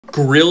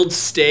Grilled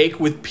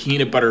steak with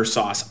peanut butter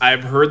sauce.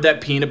 I've heard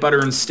that peanut butter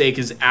and steak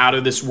is out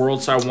of this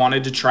world, so I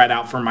wanted to try it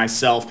out for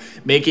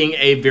myself. Making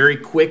a very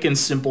quick and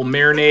simple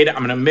marinade.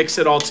 I'm gonna mix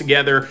it all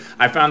together.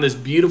 I found this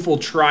beautiful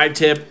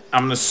tri-tip.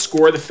 I'm gonna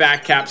score the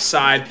fat cap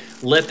side,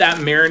 let that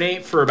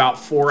marinate for about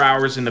 4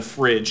 hours in the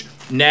fridge.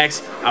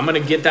 Next, I'm gonna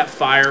get that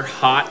fire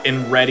hot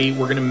and ready.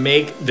 We're gonna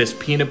make this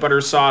peanut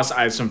butter sauce.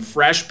 I have some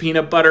fresh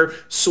peanut butter,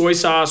 soy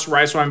sauce,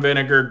 rice wine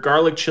vinegar,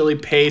 garlic chili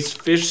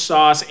paste, fish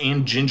sauce,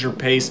 and ginger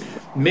paste.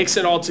 Mix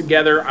it all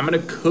together. I'm gonna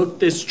cook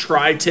this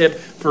tri-tip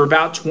for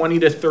about 20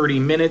 to 30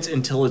 minutes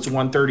until it's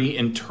 130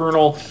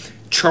 internal.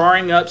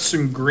 Charring up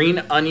some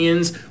green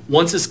onions.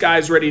 Once this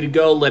guy's ready to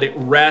go, let it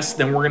rest.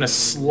 Then we're gonna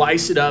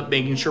slice it up,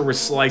 making sure we're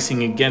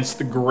slicing against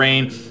the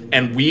grain.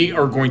 And we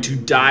are going to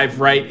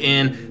dive right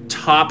in,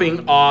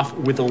 topping off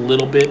with a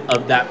little bit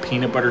of that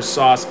peanut butter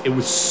sauce. It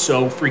was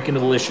so freaking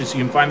delicious.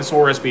 You can find this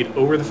whole recipe at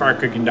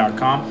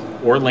overthefirecooking.com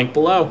or link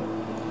below.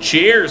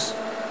 Cheers.